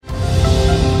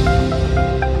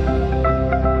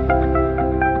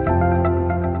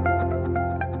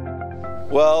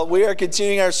We are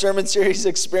continuing our sermon series,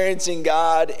 Experiencing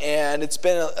God, and it's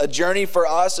been a journey for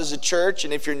us as a church.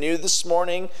 And if you're new this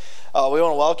morning, we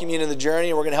want to welcome you into the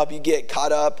journey. We're going to help you get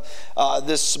caught up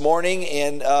this morning.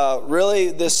 And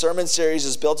really, this sermon series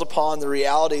is built upon the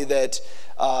reality that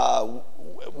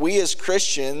we as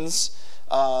Christians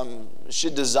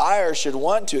should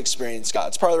want to experience God.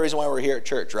 It's part of the reason why we're here at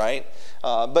church, right?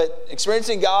 But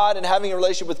experiencing God and having a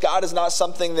relationship with God is not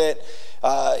something that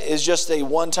is just a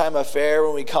one-time affair.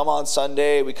 When we come on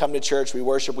Sunday, we come to church, we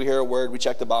worship, we hear a word, we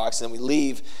check the box, and then we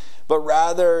leave. But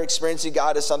rather, experiencing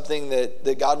God is something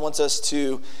that God wants us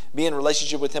to be in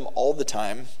relationship with Him all the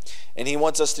time. And He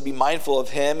wants us to be mindful of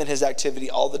Him and His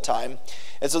activity all the time.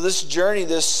 And so this journey,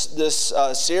 this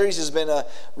series has been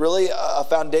really a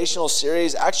foundational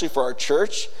series actually for our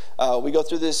church. We go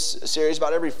through this series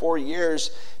about every 4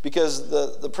 years because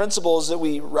the principles that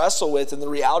we wrestle with and the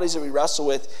realities that we wrestle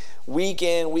with week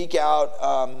in, week out,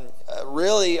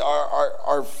 really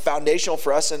are foundational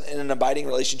for us in an abiding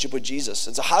relationship with Jesus.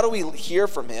 And so how do we hear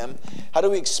from Him? How do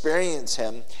we experience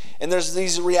Him? And there's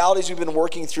these realities we've been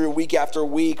working through week after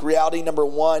week. Reality number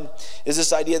one is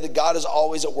this idea that God is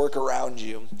always at work around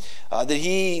you.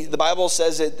 The Bible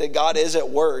says that God is at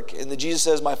work, and that Jesus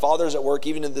says, my Father is at work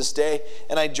even to this day,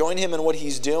 and I join Him in what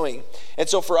He's doing. And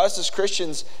so for us as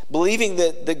Christians, believing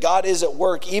that God is at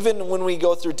work, even when we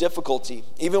go through difficulty,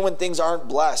 even when things aren't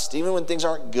blessed, even when things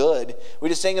aren't good, we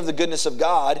just sing of the goodness of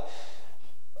God,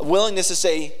 a willingness to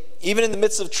say, even in the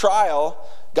midst of trial,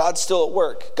 God's still at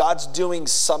work. God's doing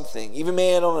something. Even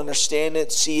may I don't understand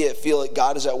it, see it, feel it,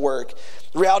 God is at work.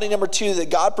 Reality number two, that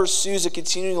God pursues a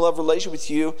continuing love relationship with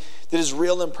you that is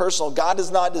real and personal. God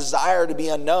does not desire to be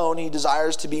unknown. He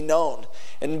desires to be known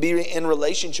and be in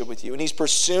relationship with you. And He's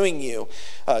pursuing you.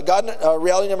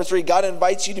 Reality number three, God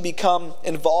invites you to become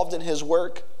involved in His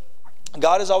work.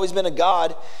 God has always been a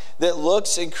God that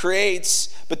looks and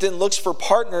creates, but then looks for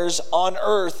partners on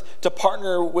earth to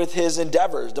partner with His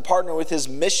endeavors, to partner with His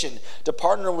mission, to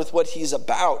partner with what He's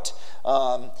about.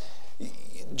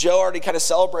 Joe already kind of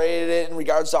celebrated it in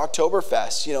regards to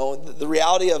Oktoberfest. You know, the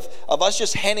reality of us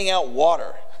just handing out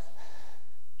water.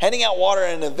 Handing out water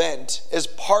at an event is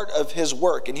part of His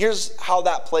work. And here's how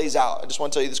that plays out. I just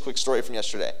want to tell you this quick story from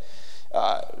yesterday.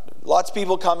 Lots of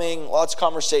people coming, lots of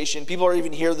conversation. People are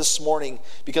even here this morning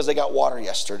because they got water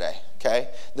yesterday, okay,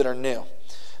 that are new.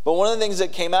 But one of the things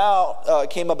that came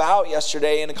about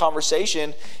yesterday in a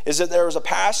conversation is that there was a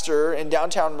pastor in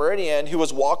downtown Meridian who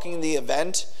was walking the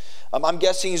event. I'm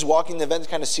guessing he's walking the event to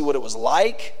kind of see what it was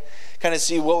like, kind of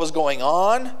see what was going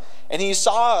on. And he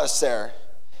saw us there.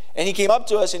 And he came up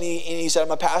to us and he said,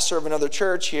 I'm a pastor of another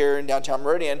church here in downtown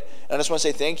Meridian, and I just want to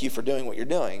say thank you for doing what you're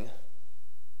doing.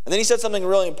 And then he said something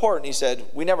really important. He said,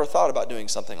 we never thought about doing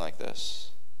something like this.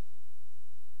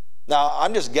 Now,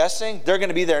 I'm just guessing they're going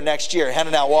to be there next year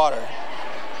handing out water.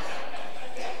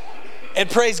 And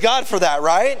praise God for that,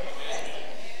 right?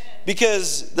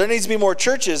 Because there needs to be more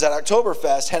churches at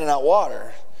Oktoberfest handing out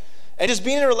water. And just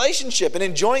being in a relationship and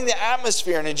enjoying the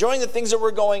atmosphere and enjoying the things that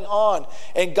were going on.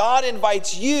 And God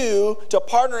invites you to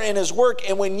partner in His work.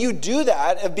 And when you do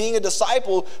that, of being a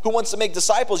disciple who wants to make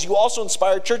disciples, you also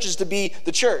inspire churches to be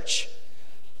the church.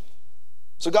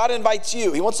 So God invites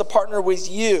you. He wants to partner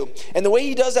with you. And the way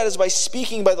He does that is by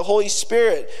speaking by the Holy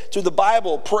Spirit through the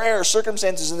Bible, prayer,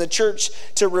 circumstances in the church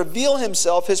to reveal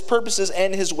Himself, His purposes,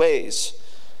 and His ways.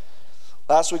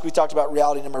 Last week we talked about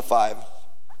reality number 5.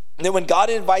 And then when God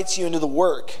invites you into the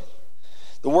work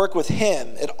with Him,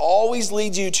 it always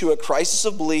leads you to a crisis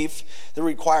of belief that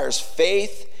requires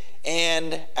faith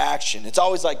and action. It's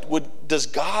always like,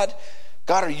 God,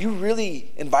 are you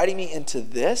really inviting me into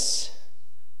this?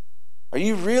 Do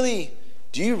you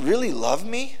really love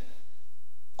me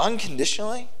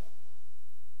unconditionally?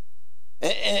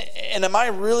 And am I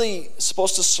really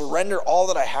supposed to surrender all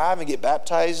that I have and get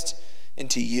baptized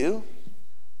into you?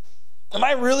 Am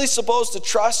I really supposed to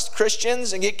trust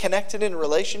Christians and get connected in a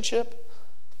relationship?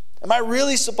 Am I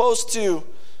really supposed to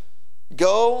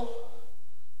go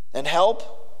and help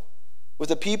with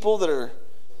the people that are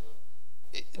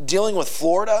dealing with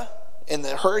Florida and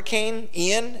the Hurricane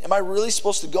Ian? Am I really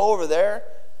supposed to go over there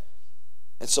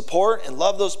and support and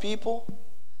love those people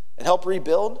and help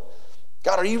rebuild?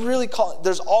 God, are you really calling?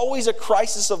 There's always a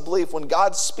crisis of belief when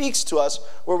God speaks to us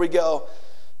where we go,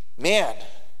 man,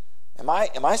 Am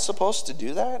I supposed to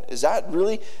do that? Is that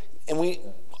really? And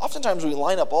oftentimes we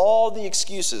line up all the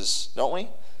excuses, don't we?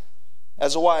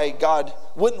 As to why God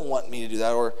wouldn't want me to do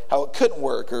that, or how it couldn't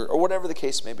work, or whatever the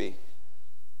case may be.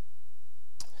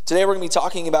 Today we're going to be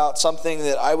talking about something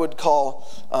that I would call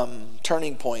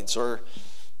turning points, or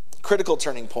critical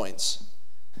turning points.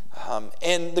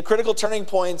 And the critical turning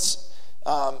points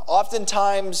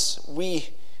oftentimes we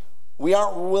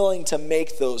aren't willing to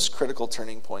make those critical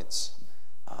turning points.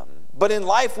 But in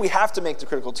life, we have to make the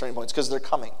critical turning points because they're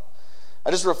coming. I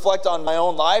just reflect on my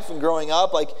own life and growing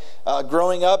up.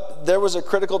 Growing up, there was a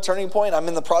critical turning point. I'm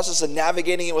in the process of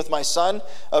navigating it with my son,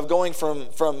 of going from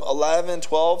 11,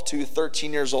 12 to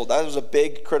 13 years old. That was a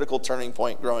big critical turning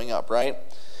point growing up, right?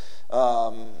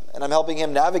 And I'm helping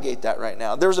him navigate that right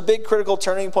now. There was a big critical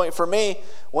turning point for me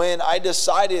when I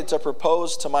decided to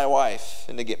propose to my wife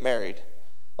and to get married.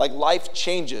 Like, life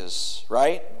changes,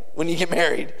 right? When you get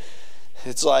married.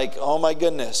 It's like, oh my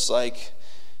goodness, like,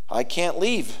 I can't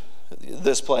leave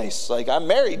this place. Like, I'm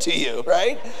married to you,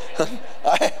 right?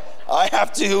 I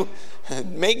have to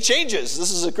make changes.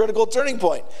 This is a critical turning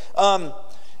point.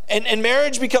 And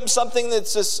marriage becomes something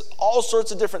that's just all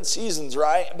sorts of different seasons,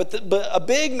 right? But a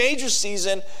big major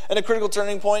season and a critical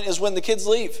turning point is when the kids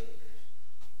leave.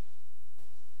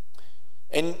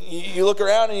 And you look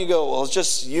around and you go, well, it's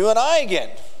just you and I again.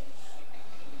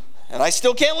 And I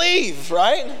still can't leave,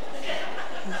 right?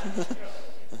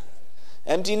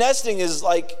 Empty nesting is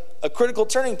like a critical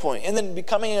turning point. And then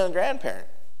becoming a grandparent.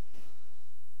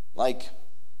 Like,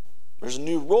 there's a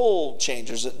new role change.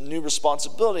 There's a new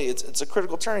responsibility. It's a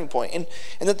critical turning point. And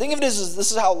the thing of it is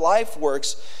this is how life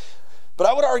works. But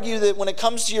I would argue that when it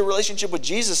comes to your relationship with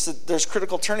Jesus, that there's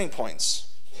critical turning points.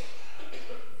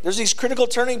 There's these critical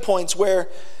turning points where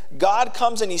God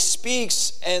comes and he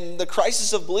speaks and the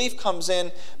crisis of belief comes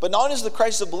in. But not only does the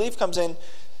crisis of belief comes in,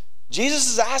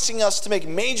 Jesus is asking us to make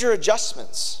major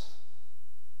adjustments.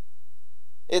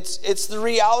 It's the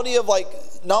reality of, like,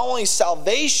 not only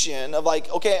salvation, of like,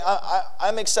 okay,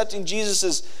 I'm accepting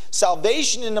Jesus'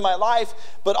 salvation into my life,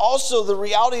 but also the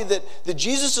reality that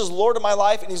Jesus is Lord of my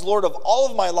life and he's Lord of all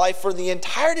of my life for the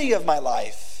entirety of my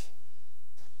life.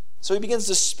 So he begins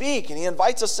to speak and he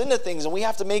invites us into things, and we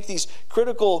have to make these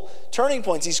critical turning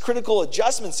points, these critical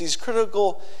adjustments, these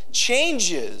critical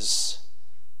changes.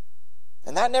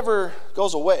 And that never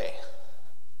goes away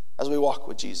as we walk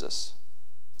with Jesus.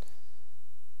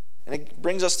 And it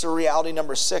brings us to reality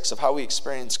number 6 of how we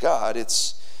experience God.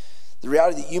 It's the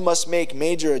reality that you must make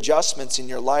major adjustments in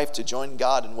your life to join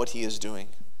God in what he is doing.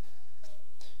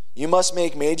 You must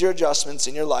make major adjustments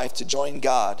in your life to join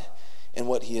God in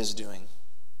what he is doing.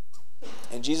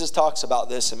 And Jesus talks about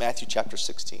this in Matthew chapter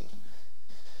 16.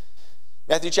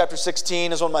 Matthew chapter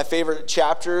 16 is one of my favorite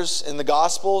chapters in the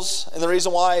Gospels. And the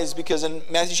reason why is because in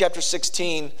Matthew chapter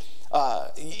 16,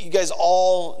 you guys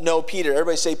all know Peter.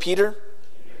 Everybody say Peter.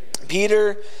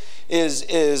 Peter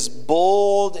is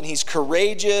bold and he's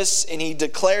courageous and he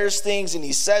declares things and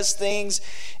he says things,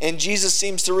 and Jesus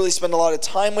seems to really spend a lot of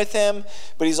time with him,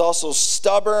 but he's also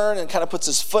stubborn and kind of puts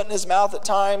his foot in his mouth at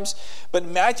times. But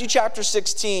in Matthew chapter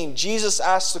 16, Jesus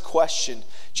asks a question.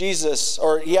 He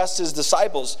asked his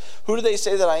disciples, who do they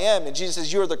say that I am? And Jesus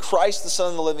says, you are the Christ, the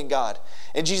Son of the living God.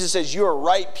 And Jesus says, you are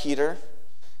right, Peter.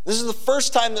 This is the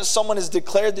first time that someone has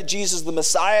declared that Jesus is the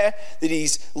Messiah, that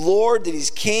he's Lord, that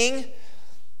he's King.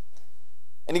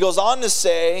 And he goes on to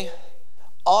say,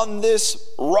 on this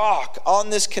rock,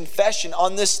 on this confession,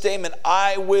 on this statement,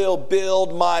 I will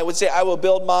build my,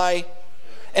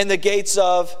 and the gates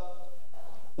of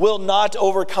will not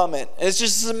overcome it. And it's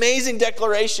just this amazing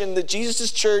declaration that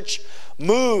Jesus' church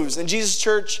moves, and Jesus'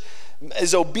 church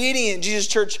is obedient. Jesus'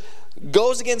 church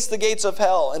goes against the gates of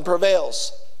hell and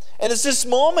prevails. And it's this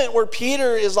moment where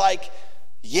Peter is like,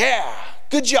 yeah,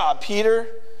 good job, Peter.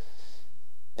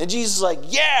 And Jesus is like,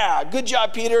 yeah, good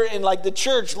job, Peter. And like the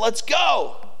church, let's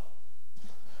go.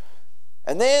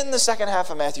 And then the second half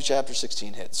of Matthew chapter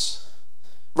 16 hits.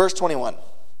 Verse 21.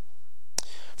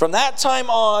 From that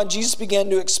time on, Jesus began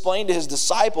to explain to his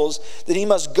disciples that he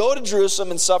must go to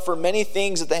Jerusalem and suffer many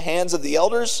things at the hands of the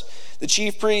elders, the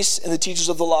chief priests, and the teachers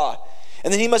of the law.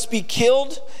 And then he must be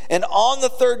killed and on the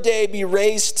third day be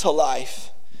raised to life.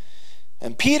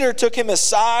 And Peter took him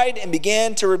aside and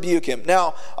began to rebuke him.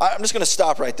 Now, I'm just going to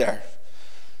stop right there.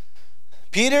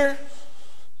 Peter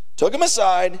took him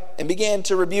aside and began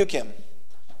to rebuke him.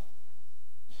 I'm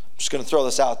just going to throw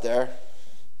this out there.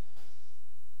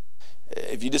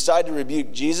 If you decide to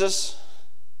rebuke Jesus,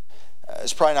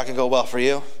 it's probably not going to go well for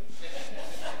you.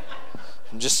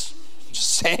 I'm just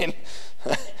saying.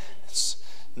 It's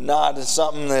not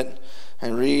something that I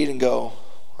read and go,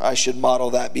 I should model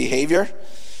that behavior.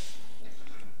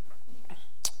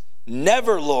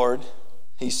 Never, Lord,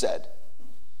 he said.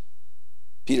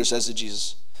 Peter says to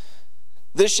Jesus,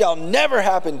 this shall never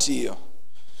happen to you.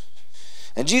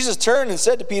 And Jesus turned and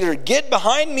said to Peter, get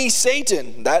behind me,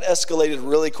 Satan. That escalated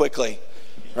really quickly,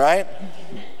 right?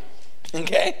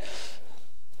 Okay.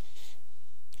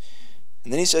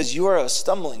 And then he says, you are a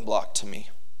stumbling block to me.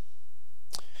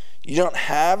 You don't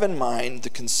have in mind the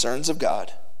concerns of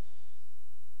God,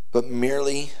 but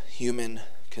merely human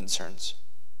concerns.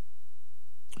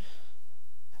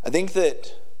 I think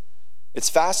that it's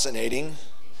fascinating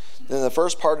that in the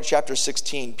first part of chapter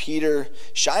 16, Peter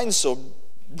shines so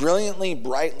brilliantly,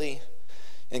 brightly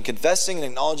in confessing and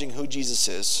acknowledging who Jesus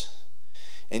is.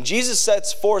 And Jesus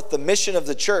sets forth the mission of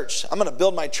the church. I'm going to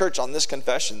build my church on this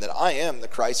confession that I am the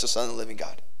Christ, the Son of the living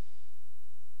God.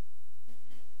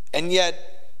 And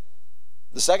yet,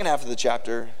 the second half of the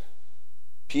chapter,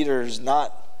 Peter's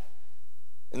not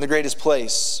in the greatest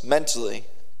place mentally,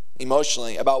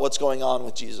 emotionally, about what's going on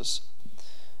with Jesus.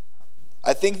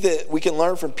 I think that we can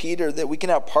learn from Peter that we can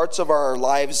have parts of our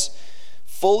lives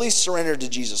fully surrendered to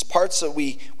Jesus. Parts that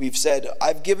we've said,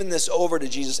 I've given this over to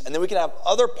Jesus. And then we can have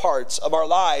other parts of our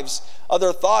lives,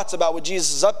 other thoughts about what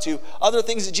Jesus is up to, other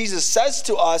things that Jesus says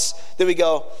to us that we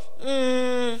go,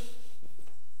 no,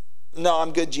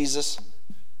 I'm good, Jesus.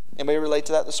 Anybody relate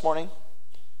to that this morning?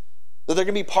 That there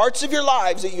can be parts of your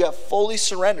lives that you have fully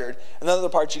surrendered, and other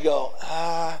parts you go,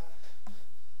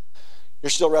 you're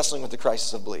still wrestling with the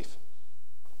crisis of belief.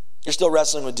 You're still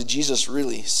wrestling with, did Jesus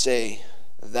really say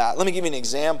that? Let me give you an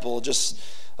example just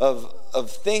of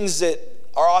things that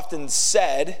are often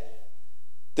said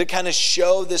that kind of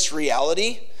show this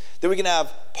reality, that we can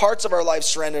have parts of our lives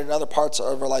surrendered and other parts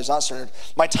of our lives not surrendered.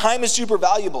 My time is super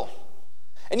valuable.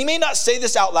 And you may not say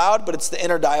this out loud, but it's the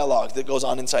inner dialogue that goes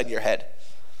on inside your head.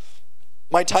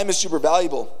 My time is super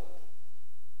valuable.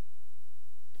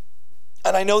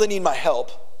 And I know they need my help.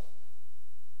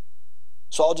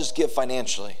 So I'll just give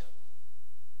financially.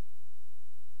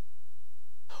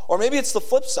 Or maybe it's the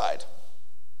flip side.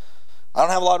 I don't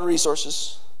have a lot of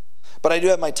resources, but I do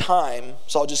have my time,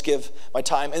 so I'll just give my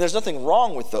time. And there's nothing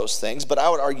wrong with those things, but I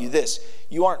would argue this: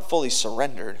 you aren't fully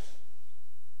surrendered.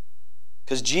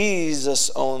 Because Jesus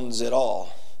owns it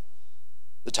all.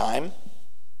 The time,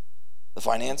 the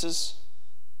finances,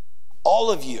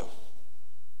 all of you.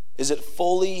 Is it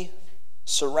fully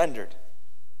surrendered?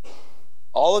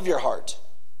 All of your heart,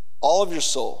 all of your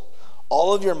soul,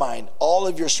 all of your mind, all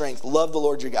of your strength. Love the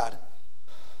Lord your God.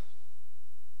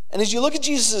 And as you look at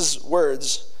Jesus'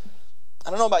 words, I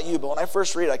don't know about you, but when I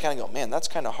first read it, I kind of go, man, that's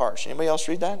kind of harsh. Anybody else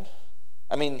read that?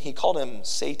 I mean, he called him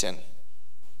Satan.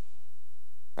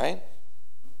 Right?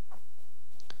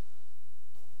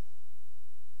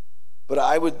 But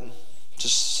I would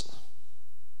just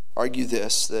argue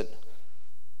this, that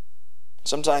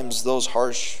sometimes those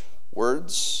harsh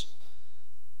words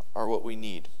are what we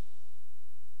need.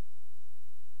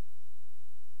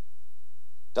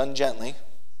 Done gently,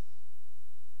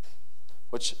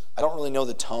 which I don't really know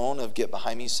the tone of "get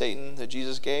behind me, Satan" that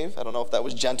Jesus gave. I don't know if that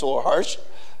was gentle or harsh.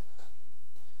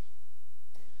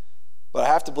 But I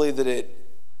have to believe that it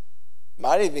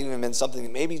might have even been something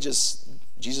that maybe just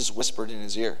Jesus whispered in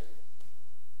his ear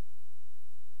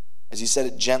as he said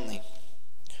it gently.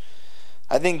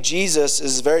 I think Jesus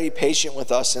is very patient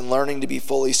with us in learning to be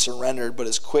fully surrendered, but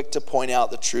is quick to point out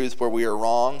the truth where we are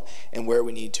wrong and where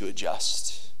we need to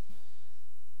adjust.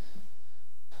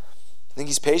 I think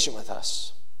he's patient with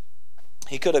us.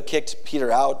 He could have kicked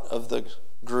Peter out of the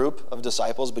group of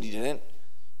disciples, but he didn't.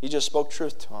 He just spoke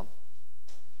truth to him,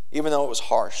 even though it was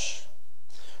harsh.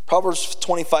 Proverbs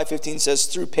 25:15 says,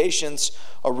 through patience,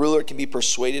 a ruler can be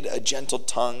persuaded, a gentle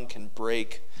tongue can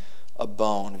break a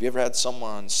bone. Have you ever had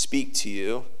someone speak to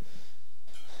you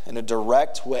in a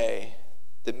direct way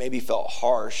that maybe felt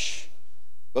harsh,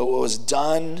 but what was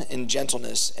done in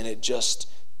gentleness and it just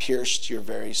pierced your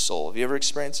very soul? Have you ever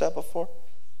experienced that before?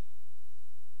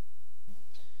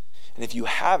 And if you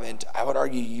haven't, I would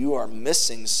argue you are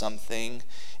missing something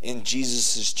in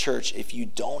Jesus' church if you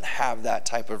don't have that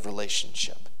type of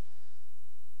relationship.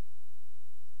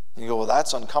 And you go, well,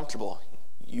 that's uncomfortable.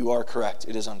 You are correct.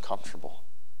 It is uncomfortable.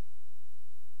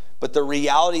 But the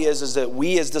reality is that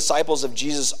we as disciples of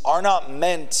Jesus are not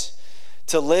meant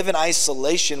to live in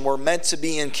isolation. We're meant to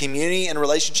be in community and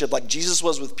relationship like Jesus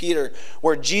was with Peter,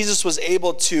 where Jesus was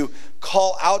able to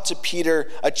call out to Peter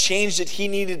a change that he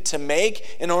needed to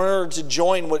make in order to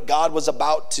join what God was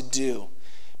about to do.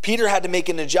 Peter had to make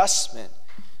an adjustment,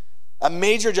 a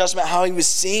major adjustment, how he was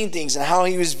seeing things and how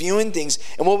he was viewing things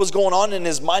and what was going on in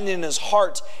his mind and in his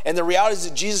heart. And the reality is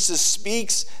that Jesus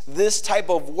speaks this type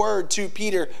of word to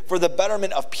Peter for the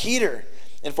betterment of Peter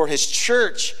and for his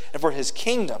church and for his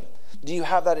kingdom. Do you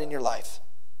have that in your life?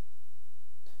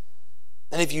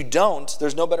 And if you don't,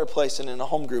 there's no better place than in a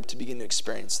home group to begin to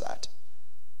experience that.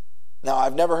 Now,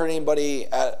 I've never heard anybody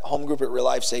at home group at Real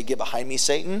Life say, "Get behind me,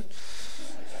 Satan."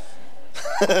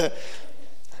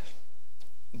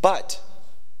 But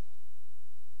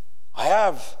I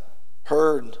have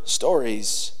heard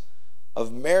stories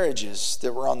of marriages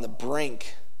that were on the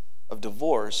brink of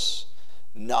divorce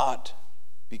not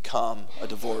become a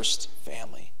divorced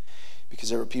family, because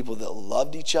there were people that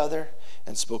loved each other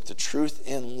and spoke the truth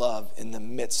in love in the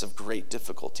midst of great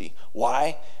difficulty.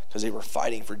 Why? Because they were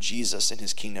fighting for Jesus and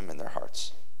his kingdom in their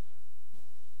hearts.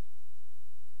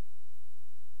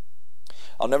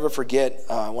 I'll never forget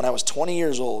when I was 20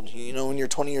 years old. You know, when you're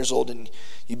 20 years old and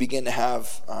you begin to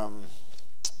have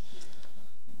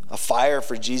a fire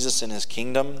for Jesus and his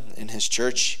kingdom, in his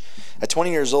church. At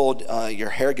 20 years old, your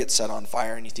hair gets set on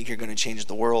fire and you think you're going to change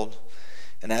the world.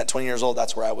 And at 20 years old,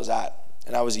 that's where I was at.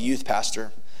 And I was a youth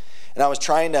pastor. And I was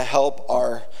trying to help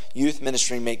our youth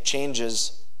ministry make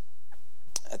changes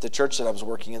at the church that I was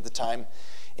working at the time.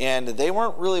 And they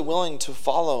weren't really willing to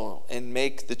follow and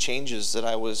make the changes that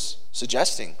I was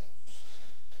suggesting.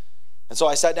 And so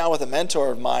I sat down with a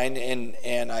mentor of mine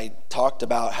and I talked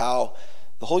about how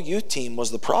the whole youth team was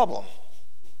the problem.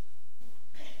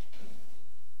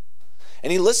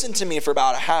 And he listened to me for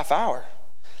about a half hour.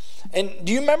 And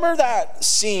do you remember that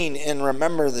scene in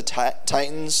Remember the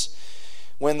Titans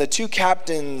when the two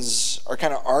captains are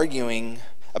kind of arguing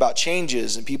about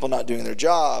changes and people not doing their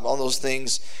job, all those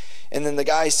things? And then the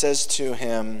guy says to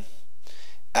him,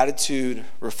 "Attitude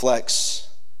reflects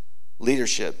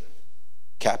leadership,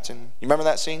 Captain." You remember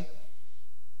that scene?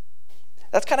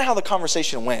 That's kind of how the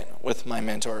conversation went with my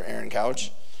mentor, Aaron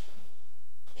Couch,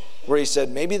 where he said,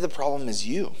 maybe the problem is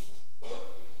you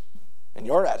and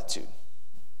your attitude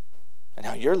and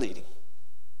how you're leading.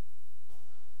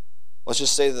 Let's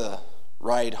just say the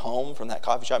ride home from that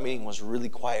coffee shop meeting was really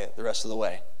quiet the rest of the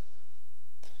way.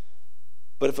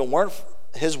 But if it weren't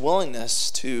his willingness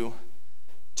to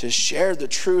share the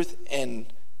truth and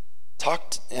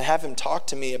have him talk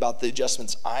to me about the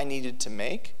adjustments I needed to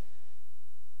make,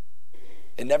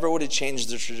 it never would have changed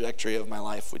the trajectory of my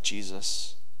life with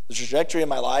Jesus. The trajectory of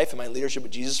my life and my leadership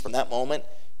with Jesus from that moment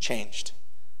changed.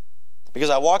 Because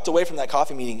I walked away from that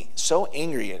coffee meeting so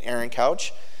angry at Aaron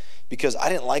Couch because I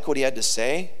didn't like what he had to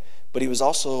say, but it was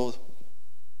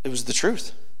the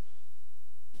truth.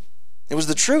 It was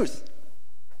the truth.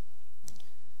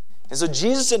 And so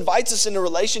Jesus invites us into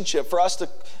relationship for us to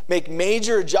make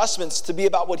major adjustments to be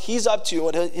about what he's up to,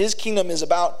 what his kingdom is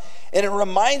about. And it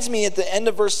reminds me at the end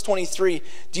of verse 23,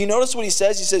 do you notice what he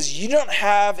says? He says, you don't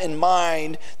have in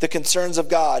mind the concerns of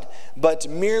God, but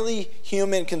merely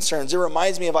human concerns. It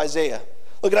reminds me of Isaiah.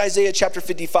 Look at Isaiah chapter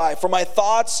 55. For my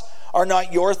thoughts are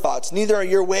not your thoughts, neither are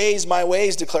your ways my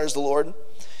ways, declares the Lord.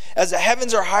 As the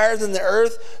heavens are higher than the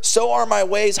earth, so are my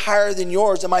ways higher than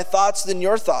yours, and my thoughts than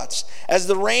your thoughts. As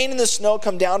the rain and the snow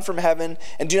come down from heaven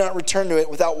and do not return to it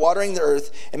without watering the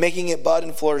earth and making it bud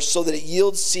and flourish, so that it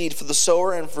yields seed for the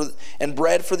sower and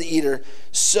bread for the eater,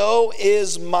 so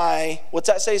is my, what's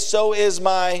that say? So is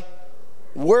my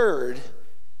word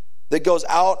that goes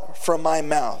out from my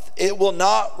mouth. It will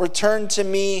not return to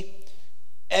me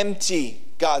empty,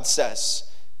 God says.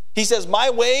 He says, my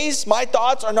ways, my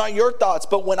thoughts are not your thoughts,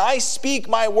 but when I speak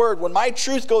my word, when my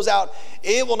truth goes out,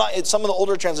 it will not, it's some of the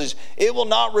older translations, it will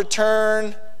not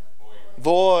return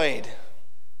void.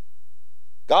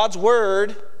 God's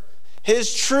word,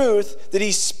 his truth that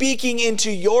he's speaking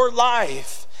into your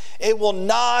life, it will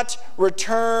not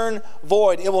return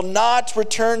void. It will not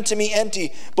return to me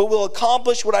empty, but will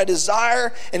accomplish what I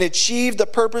desire and achieve the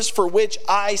purpose for which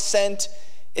I sent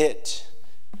it.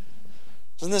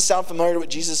 Doesn't this sound familiar to what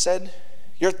Jesus said?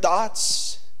 Your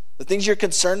thoughts, the things you're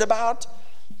concerned about,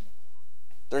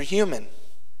 they're human.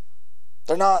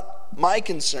 They're not my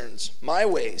concerns, my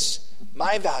ways,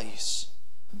 my values.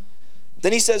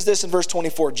 Then he says this in verse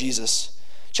 24, Jesus,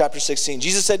 chapter 16.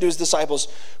 Jesus said to his disciples,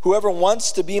 whoever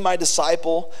wants to be my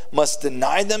disciple must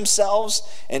deny themselves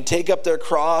and take up their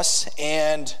cross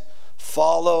and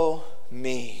follow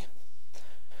me.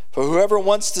 For whoever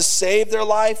wants to save their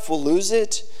life will lose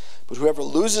it, but whoever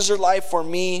loses their life for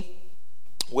me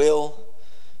will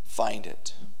find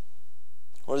it.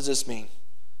 What does this mean?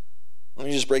 Let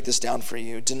me just break this down for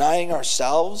you. Denying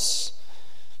ourselves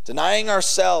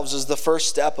is the first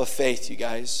step of faith, you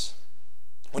guys.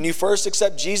 When you first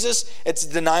accept Jesus, it's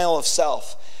denial of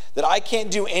self. That I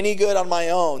can't do any good on my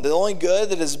own. The only good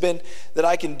that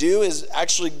I can do is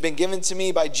actually been given to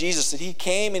me by Jesus. That he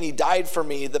came and he died for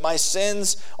me. That my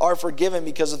sins are forgiven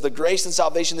because of the grace and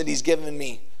salvation that he's given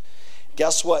me.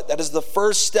 Guess what? That is the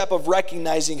first step of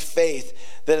recognizing faith.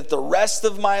 That at the rest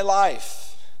of my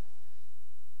life,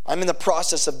 I'm in the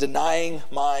process of denying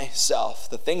myself.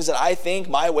 The things that I think,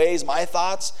 my ways, my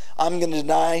thoughts, I'm going to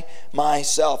deny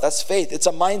myself. That's faith. It's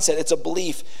a mindset. It's a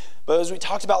belief. But as we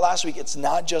talked about last week, it's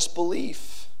not just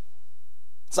belief.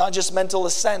 It's not just mental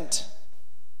assent.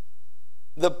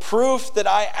 the proof that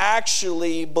I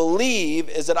actually believe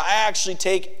is that I actually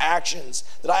take actions,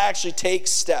 that I actually take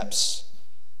steps.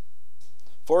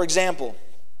 For example,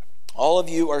 all of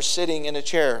you are sitting in a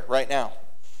chair right now.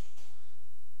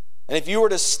 And if you were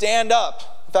to stand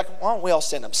up, in fact, why don't we all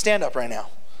stand up? Stand up right now.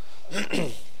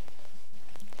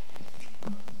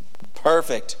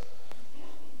 Perfect.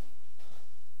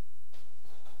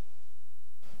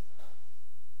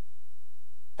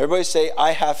 Everybody say,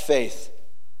 I have faith.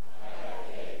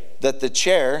 That the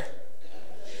chair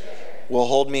will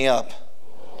hold me up.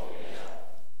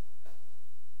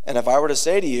 And if I were to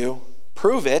say to you,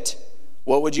 prove it,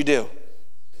 what would you do?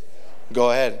 Go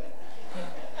ahead.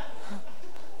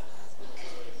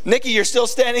 Nikki, you're still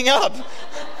standing up.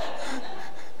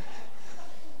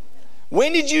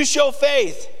 When did you show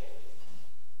faith?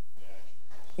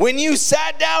 When you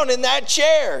sat down in that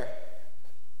chair.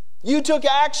 You took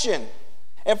action.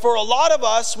 And for a lot of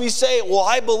us, we say, well,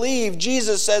 I believe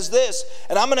Jesus says this,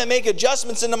 and I'm going to make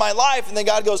adjustments into my life. And then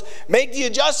God goes, make the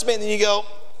adjustment. And then you go,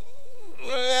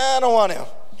 I don't want to.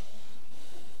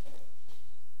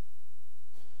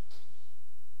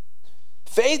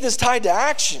 Faith is tied to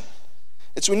action.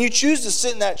 It's when you choose to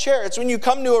sit in that chair. It's when you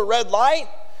come to a red light.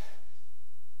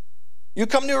 You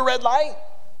come to a red light.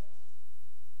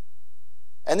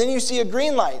 And then you see a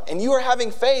green light. And you are having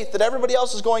faith that everybody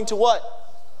else is going to what?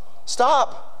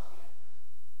 Stop.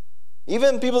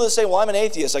 Even people that say, well, I'm an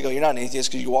atheist. I go, you're not an atheist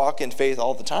because you walk in faith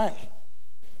all the time.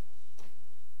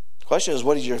 The question is,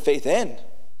 what is your faith in?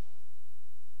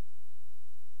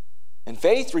 And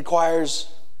faith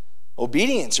requires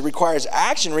obedience. It requires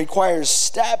action. It requires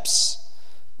steps.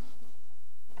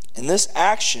 And this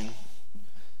action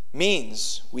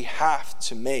means we have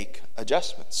to make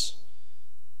adjustments.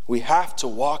 We have to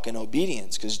walk in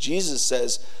obedience because Jesus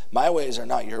says, my ways are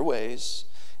not your ways.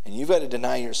 And you've got to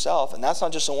deny yourself. And that's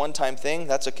not just a one-time thing.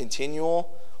 That's a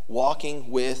continual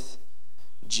walking with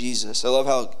Jesus. I love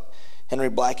how Henry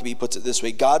Blackaby puts it this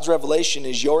way. God's revelation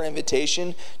is your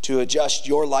invitation to adjust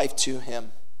your life to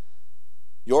him.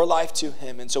 Your life to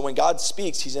him. And so when God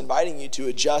speaks, he's inviting you to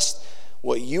adjust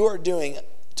what you are doing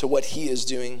to what he is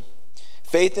doing.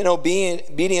 Faith and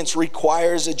obedience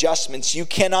requires adjustments. You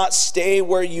cannot stay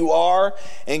where you are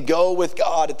and go with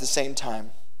God at the same time.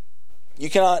 You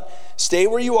cannot stay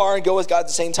where you are and go with God at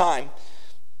the same time.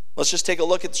 Let's just take a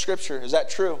look at the scripture. Is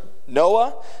that true?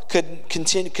 Noah could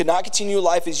not continue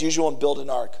life as usual and build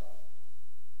an ark.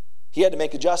 He had to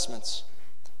make adjustments.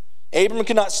 Abram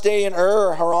could not stay in Ur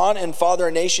or Haran and father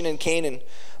a nation in Canaan.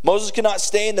 Moses could not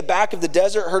stay in the back of the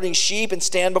desert herding sheep and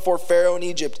stand before Pharaoh in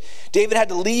Egypt. David had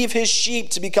to leave his sheep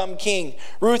to become king.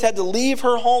 Ruth had to leave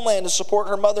her homeland to support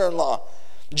her mother-in-law.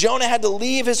 Jonah had to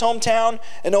leave his hometown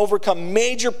and overcome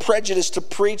major prejudice to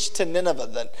preach to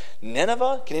Nineveh.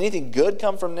 Nineveh? Can anything good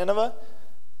come from Nineveh?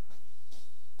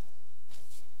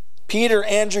 Peter,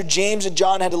 Andrew, James, and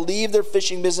John had to leave their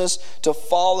fishing business to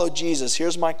follow Jesus.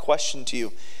 Here's my question to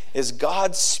you. Is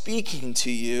God speaking to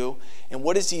you? And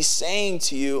what is he saying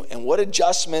to you? And what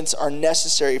adjustments are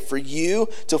necessary for you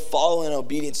to follow in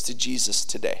obedience to Jesus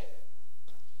today?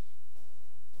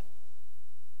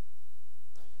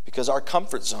 Because our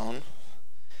comfort zone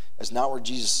is not where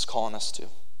Jesus is calling us to.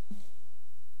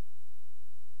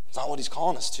 It's not what he's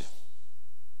calling us to.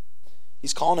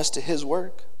 He's calling us to his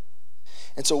work.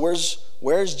 And so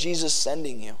where's Jesus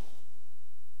sending you?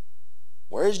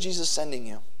 Where is Jesus sending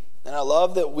you? And I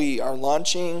love that we are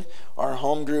launching our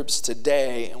home groups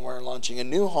today, and we're launching a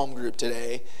new home group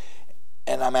today,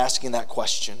 and I'm asking that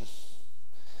question.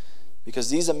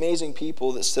 Because these amazing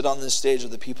people that sit on this stage are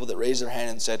the people that raised their hand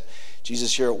and said,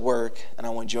 Jesus, you're at work, and I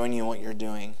want to join you in what you're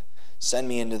doing. Send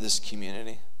me into this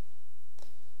community.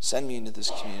 Send me into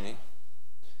this community.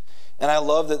 And I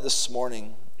love that this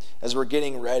morning, as we're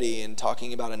getting ready and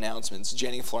talking about announcements,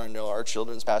 Jenny Florendo, our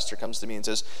children's pastor, comes to me and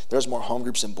says, there's more home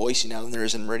groups in Boise now than there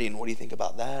is in Meridian. What do you think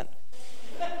about that?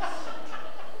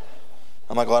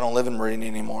 I'm like, well, I don't live in Meridian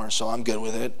anymore, so I'm good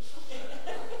with it.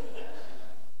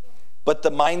 But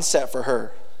the mindset for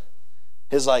her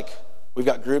is like, we've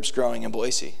got groups growing in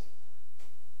Boise.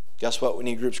 Guess what? We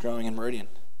need groups growing in Meridian,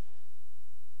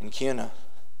 in Kuna,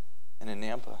 and in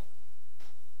Nampa.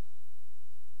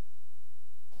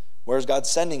 Where's God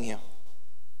sending you?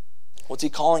 What's he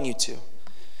calling you to?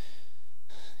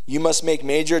 You must make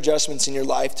major adjustments in your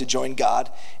life to join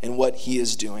God in what he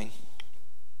is doing.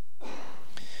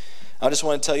 I just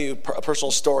want to tell you a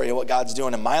personal story of what God's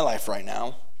doing in my life right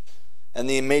now and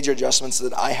the major adjustments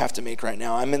that I have to make right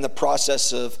now. I'm in the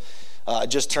process of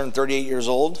just turned 38 years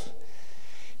old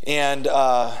and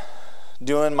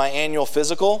doing my annual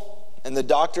physical, and the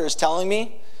doctor is telling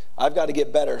me I've got to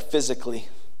get better physically.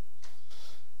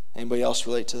 Anybody else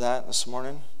relate to that this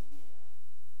morning?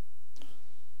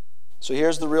 So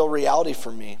here's the real reality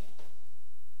for me.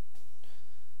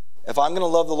 If I'm going to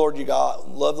love the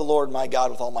Lord my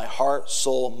God with all my heart,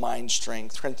 soul, mind,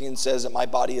 strength, Corinthians says that my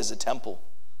body is a temple.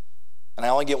 And I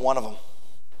only get one of them.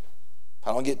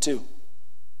 I don't get two.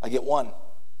 I get one.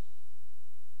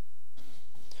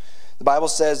 The Bible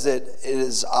says that it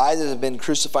is I that have been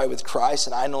crucified with Christ,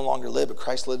 and I no longer live, but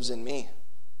Christ lives in me.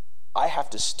 I have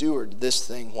to steward this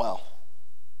thing well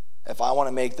if I want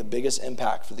to make the biggest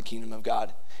impact for the kingdom of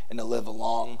God and to live a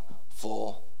long,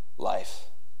 full life.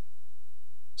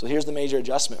 So here's the major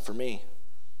adjustment for me.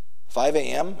 5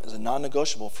 a.m. is a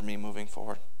non-negotiable for me moving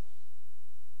forward.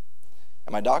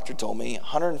 And my doctor told me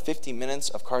 150 minutes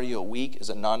of cardio a week is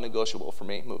a non-negotiable for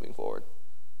me moving forward.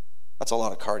 That's a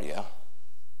lot of cardio.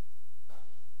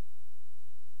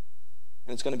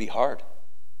 And it's going to be hard,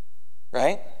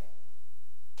 right?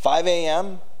 5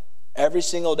 a.m. every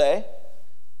single day,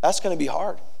 that's going to be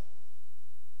hard.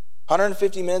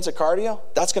 150 minutes of cardio,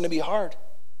 that's going to be hard.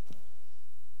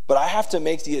 But I have to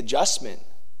make the adjustment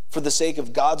for the sake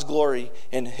of God's glory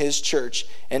and his church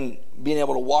and being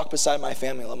able to walk beside my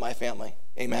family and love my family.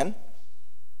 Amen?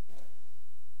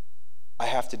 I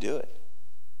have to do it.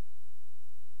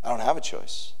 I don't have a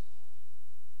choice.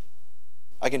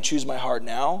 I can choose my heart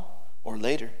now or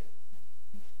later.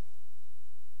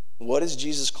 What is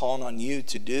Jesus calling on you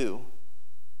to do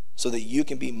so that you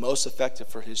can be most effective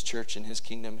for his church and his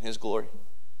kingdom and his glory?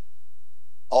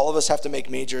 All of us have to make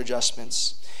major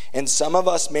adjustments. And some of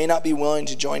us may not be willing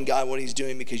to join God what he's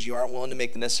doing because you aren't willing to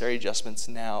make the necessary adjustments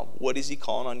now. What is he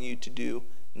calling on you to do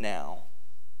now?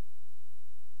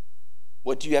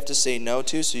 What do you have to say no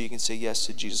to so you can say yes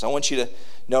to Jesus? I want you to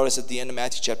notice at the end of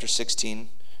Matthew chapter 16,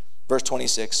 verse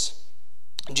 26.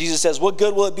 Jesus says, "What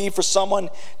good will it be for someone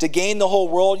to gain the whole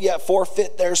world yet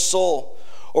forfeit their soul?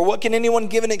 Or what can anyone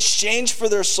give in exchange for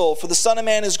their soul? For the Son of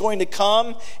Man is going to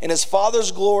come in his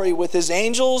Father's glory with his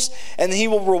angels, and he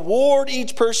will reward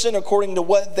each person according to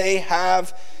what they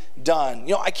have done."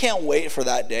 You know, I can't wait for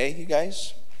that day, you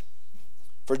guys,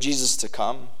 for Jesus to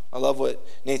come. I love what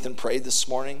Nathan prayed this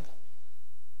morning.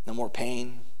 No more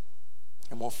pain,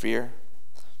 no more fear.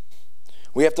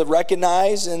 We have to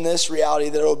recognize in this reality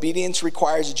that obedience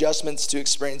requires adjustments to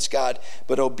experience God,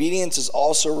 but obedience is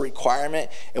also a requirement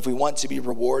if we want to be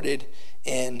rewarded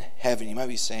in heaven. You might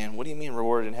be saying, what do you mean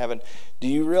rewarded in heaven? Do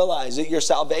you realize that your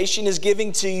salvation is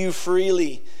given to you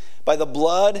freely by the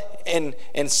blood and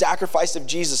sacrifice of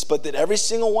Jesus, but that every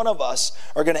single one of us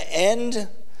are going to end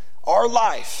our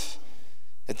life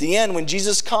at the end when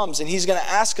Jesus comes, and he's going to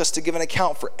ask us to give an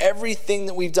account for everything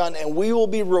that we've done, and we will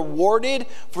be rewarded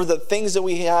for the things that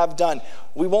we have done.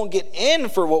 We won't get in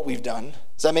for what we've done.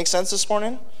 Does that make sense this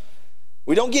morning?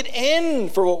 We don't get in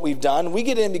for what we've done. We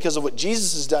get in because of what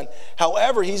Jesus has done.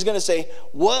 However, he's going to say,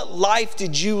 what life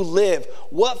did you live?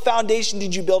 What foundation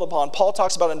did you build upon? Paul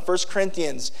talks about in 1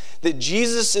 Corinthians that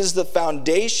Jesus is the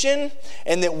foundation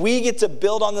and that we get to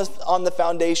build on the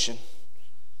foundation.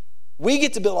 We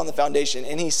get to build on the foundation.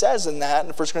 And he says in that,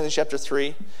 in 1 Corinthians chapter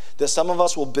 3, that some of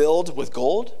us will build with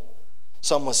gold,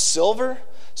 some with silver,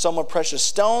 some with precious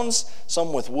stones,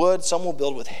 some with wood, some will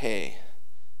build with hay.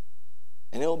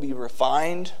 And it will be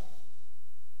refined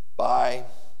by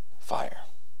fire.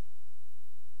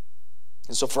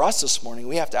 And so for us this morning,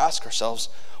 we have to ask ourselves,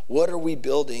 what are we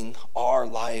building our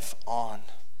life on?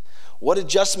 What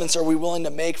adjustments are we willing to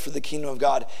make for the kingdom of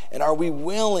God? And are we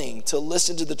willing to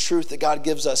listen to the truth that God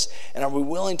gives us? And are we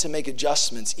willing to make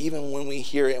adjustments even when we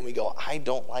hear it and we go, I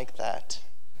don't like that?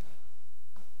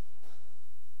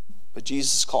 But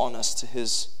Jesus is calling us to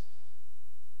his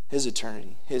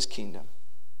eternity, his kingdom.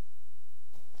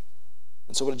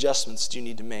 And so what adjustments do you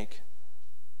need to make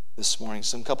this morning?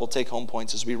 Some couple take-home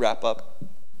points as we wrap up.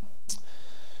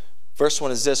 First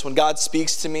one is this: when God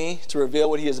speaks to me to reveal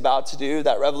what he is about to do,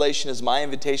 that revelation is my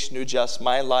invitation to adjust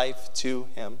my life to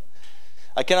him.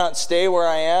 I cannot stay where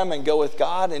I am and go with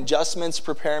God. Adjustments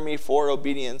prepare me for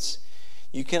obedience.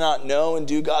 You cannot know and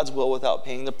do God's will without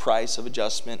paying the price of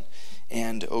adjustment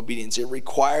and obedience. It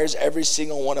requires every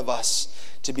single one of us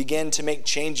to begin to make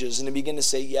changes and to begin to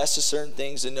say yes to certain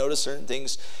things and no to certain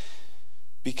things,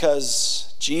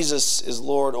 because Jesus is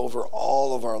Lord over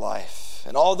all of our life.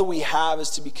 And all that we have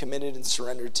is to be committed and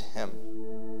surrendered to him.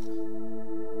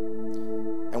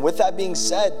 And with that being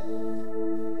said,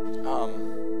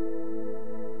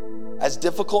 as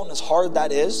difficult and as hard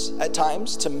that is at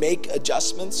times to make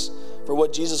adjustments for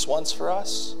what Jesus wants for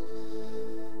us,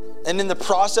 and in the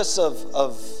process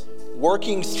of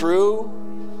working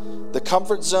through the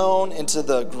comfort zone into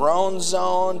the grown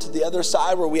zone to the other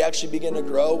side where we actually begin to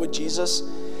grow with Jesus,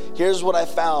 here's what I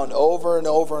found over and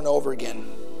over and over again.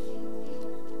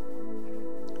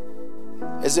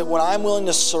 is that when I'm willing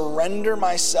to surrender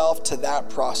myself to that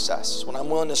process, when I'm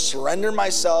willing to surrender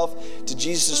myself to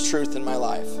Jesus' truth in my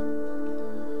life,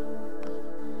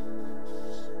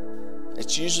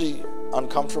 it's usually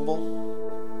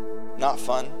uncomfortable, not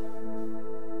fun.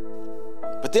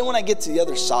 But then when I get to the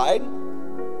other side,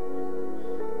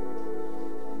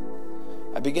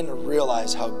 I begin to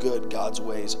realize how good God's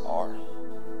ways are.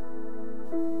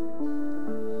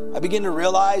 I begin to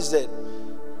realize that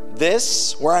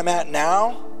this, where I'm at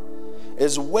now,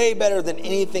 is way better than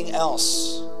anything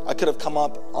else I could have come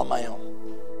up on my own.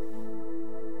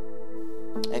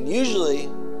 And usually,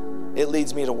 it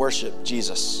leads me to worship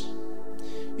Jesus.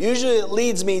 Usually, it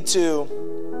leads me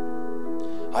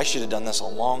to, I should have done this a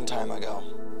long time ago.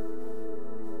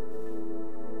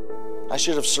 I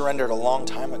should have surrendered a long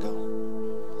time ago.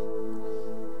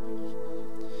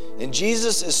 And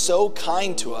Jesus is so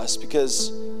kind to us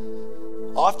because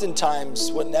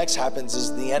oftentimes what next happens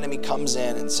is the enemy comes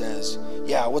in and says,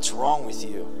 yeah, what's wrong with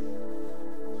you?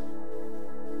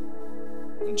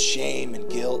 And shame and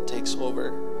guilt takes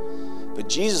over. But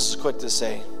Jesus is quick to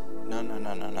say,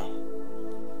 no.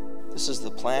 This is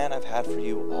the plan I've had for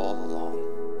you all along.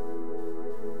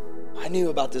 I knew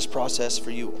about this process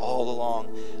for you all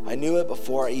along. I knew it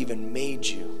before I even made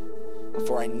you,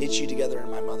 before I knit you together in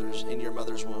your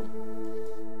mother's womb.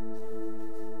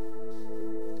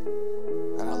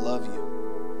 And I love you.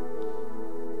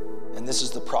 And this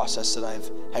is the process that I've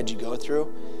had you go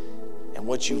through. And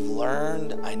what you've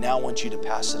learned, I now want you to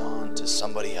pass it on to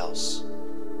somebody else.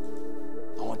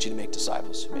 I want you to make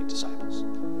disciples who make disciples.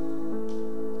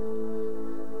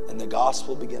 And the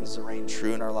gospel begins to reign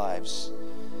true in our lives.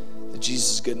 That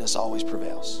Jesus' goodness always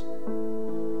prevails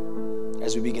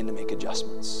as we begin to make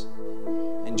adjustments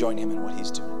and join him in what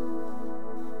he's doing.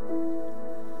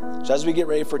 So as we get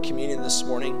ready for communion this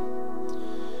morning,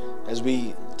 as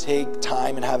we take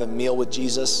time and have a meal with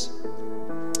Jesus,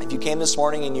 if you came this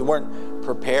morning and you weren't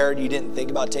prepared, you didn't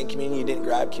think about taking communion, you didn't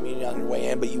grab communion on your way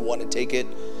in, but you want to take it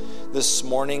this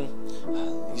morning,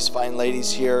 these fine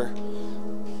ladies here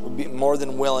would be more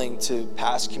than willing to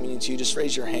pass communion to you. Just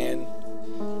raise your hand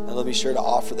and they'll be sure to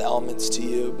offer the elements to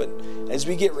you. But as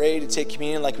we get ready to take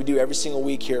communion like we do every single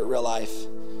week here at Real Life,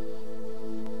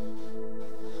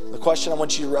 the question I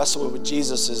want you to wrestle with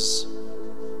Jesus is,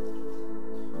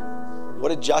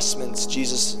 what adjustments,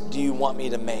 Jesus, do you want me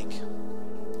to make?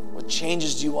 What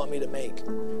changes do you want me to make?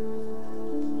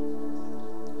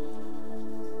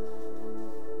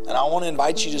 And I want to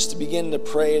invite you just to begin to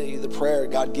pray the prayer,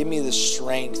 God, give me the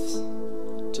strength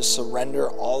to surrender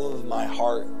all of my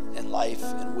heart and life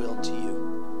and will to you.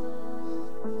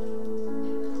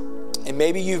 And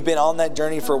maybe you've been on that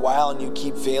journey for a while and you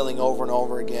keep failing over and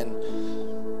over again.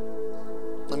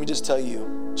 Let me just tell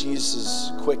you, Jesus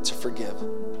is quick to forgive.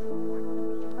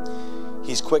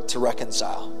 He's quick to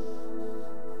reconcile.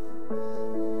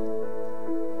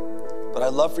 But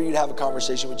I'd love for you to have a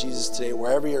conversation with Jesus today,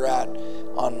 wherever you're at,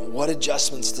 on what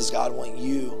adjustments does God want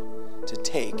you to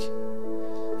take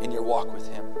in your walk with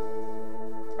him?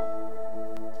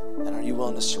 And are you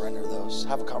willing to surrender those?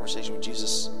 Have a conversation with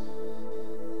Jesus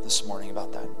this morning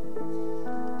about that.